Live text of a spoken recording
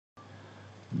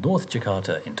North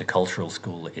Jakarta Intercultural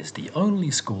School is the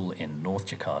only school in North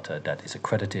Jakarta that is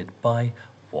accredited by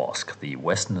WASC, the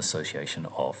Western Association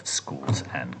of Schools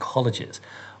and Colleges.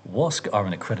 WASC are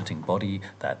an accrediting body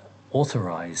that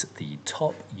authorize the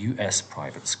top US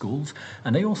private schools,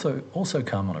 and they also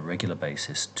come on a regular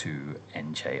basis to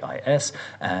NJIS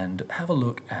and have a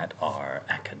look at our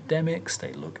academics.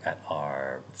 They look at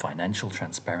our financial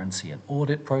transparency and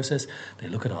audit process. They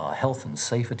look at our health and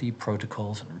safety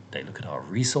protocols, and they look at our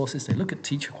resources. They look at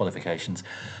teacher qualifications.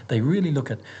 They really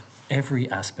look at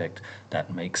every aspect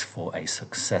that makes for a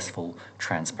successful,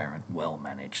 transparent,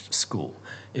 well-managed school.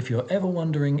 If you're ever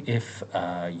wondering if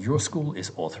your school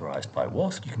is authorized by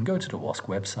WASC, you can go to the WASC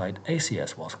website,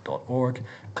 acswasc.org,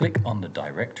 click on the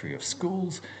directory of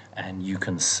schools, and you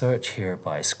can search here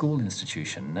by school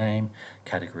institution name,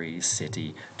 category,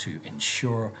 city, to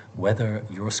ensure whether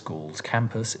your school's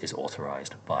campus is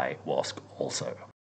authorized by WASC also.